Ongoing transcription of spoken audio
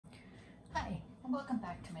Welcome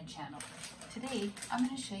back to my channel. Today I'm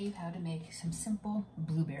going to show you how to make some simple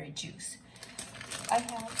blueberry juice. I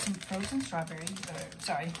have some frozen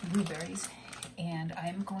blueberries, and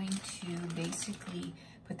I'm going to basically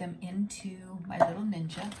put them into my little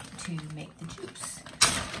Ninja to make the juice.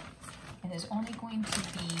 And there's only going to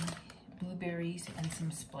be blueberries and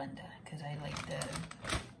some Splenda because I like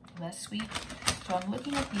the less sweet. So I'm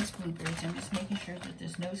looking at these blueberries. I'm just making sure that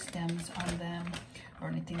there's no stems on them or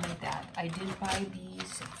anything like that. I did buy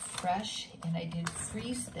these fresh and I did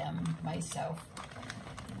freeze them myself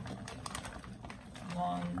a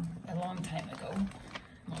long time ago.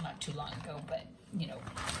 Well, not too long ago, but you know,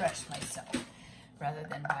 fresh myself rather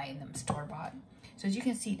than buying them store-bought. So as you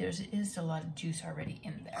can see, there is a lot of juice already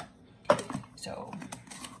in there. So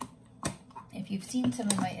if you've seen some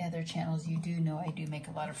of my other channels, you do know I do make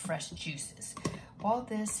a lot of fresh juices. While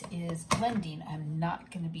this is blending, I'm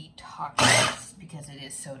not going to be talking because it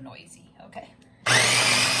is so noisy, okay?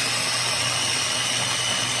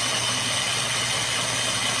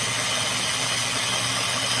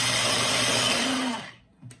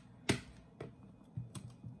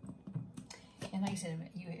 And like I said,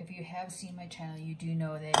 if you have seen my channel, you do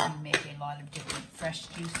know that I make a lot of different fresh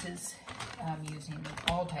juices using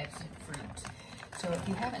all types of fruits. So if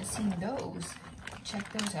you haven't seen those,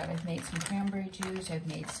 check those out. I've made some cranberry juice, I've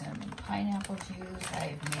made some pineapple juice,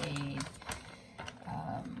 I've made,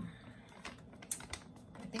 I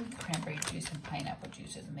think cranberry juice and pineapple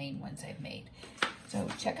juice are the main ones I've made. So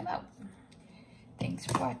check them out. Thanks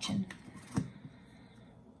for watching.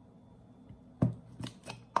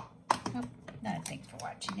 Nope, not thanks for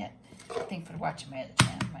watching yet. Thanks for watching my other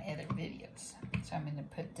channel, my other videos. So I'm going to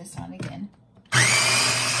put this on again.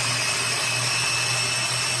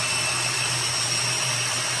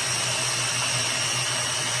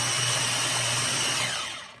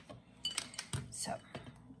 So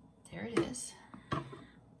there it is.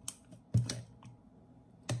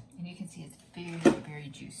 And you can see it's very, very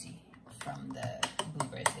juicy from the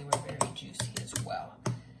blueberries. They were very juicy as well.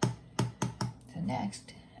 So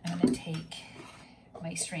next, I'm going to take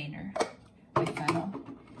my strainer, my funnel,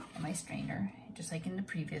 and my strainer, just like in the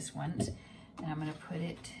previous ones, and I'm going to put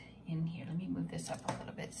it in here. Let me move this up a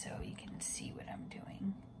little bit so you can see what I'm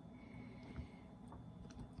doing.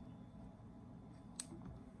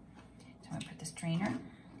 So I'm going to put the strainer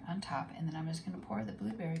on top, and then I'm just going to pour the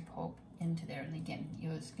blueberry pulp into there. And again,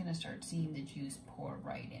 you're just going to start seeing the juice pour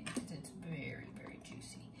right in because it's very, very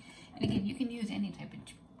juicy. And again, you can use any type of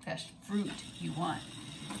fresh fruit you want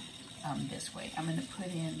this way. I'm going to put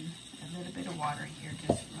in a little bit of water here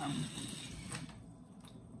just from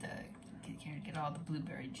get all the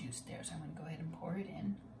blueberry juice there. So I'm going to go ahead and pour it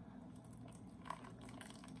in.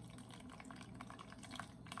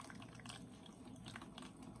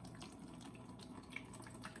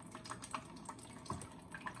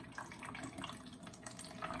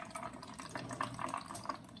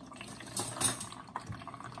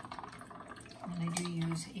 And I do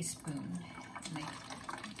use a spoon. And I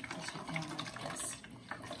push it down like this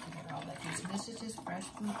to get all that juice. And this is just fresh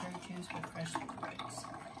blueberry juice with fresh blueberries.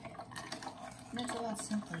 And it's a lot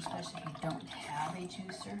simpler, especially if you don't have a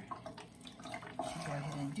juicer. To go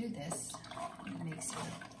ahead and do this, it makes it a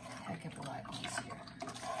heck of a lot easier.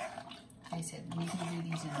 Like I said, you can do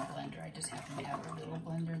these in a blender. I just happen to have a little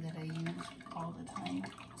blender that I use all the time,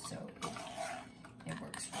 so it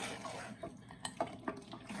works really good.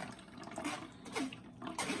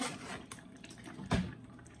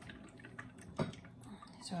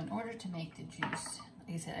 So in order to make the juice,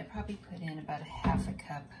 like I said, I probably put in about a half a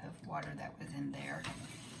cup of water that was in there.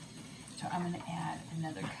 So I'm going to add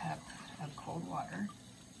another cup of cold water.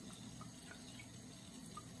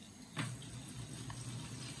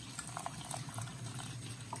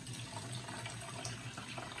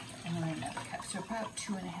 And then another cup. So about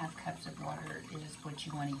 2.5 cups of water is what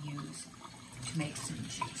you want to use to make some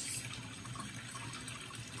juice.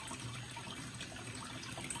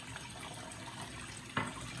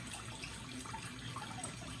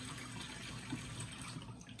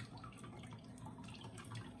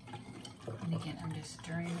 And again, I'm just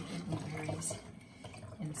stirring the blueberries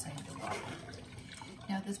inside the water.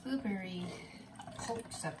 Now this blueberry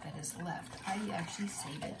pulp stuff that is left, I actually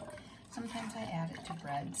save it. Sometimes I add it to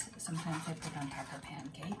breads, sometimes I put it on top of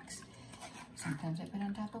pancakes, sometimes I put it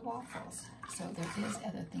on top of waffles. So there is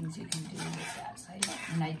other things you can do with that. So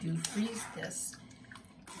and I do freeze this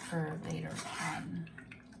for later on.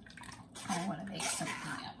 I want to make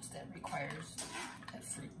something else that requires a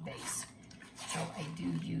fruit base. So I do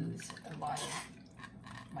use a lot of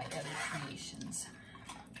my other creations.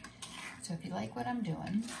 So if you like what I'm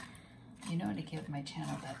doing, you know to give my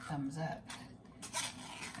channel that thumbs up.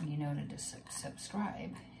 you know to just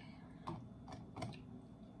subscribe.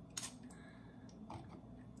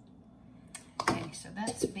 Okay, so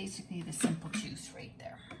that's basically the simple juice right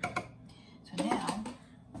there. So now,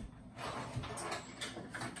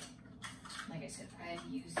 like I said, I'm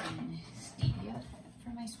using stevia for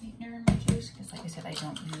my sweetener in my juice because, like I said, I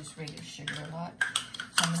don't use regular sugar a lot.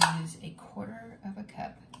 So I'm going to use a 1/4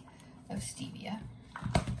 cup of stevia.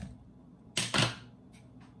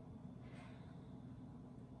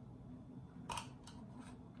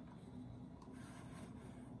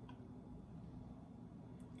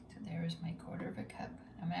 There's my 1/4 cup.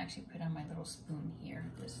 I'm gonna actually put on my little spoon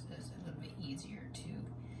here. This is a little bit easier to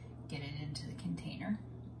get it into the container.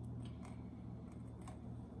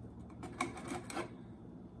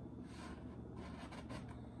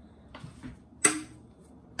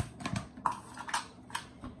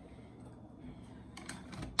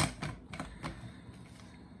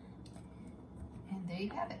 And there you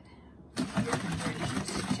have it.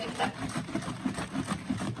 Shake that.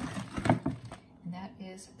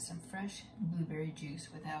 Some fresh blueberry juice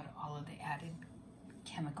without all of the added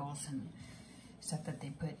chemicals and stuff that they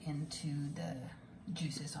put into the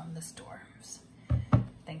juices on the stores.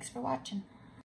 Thanks for watching.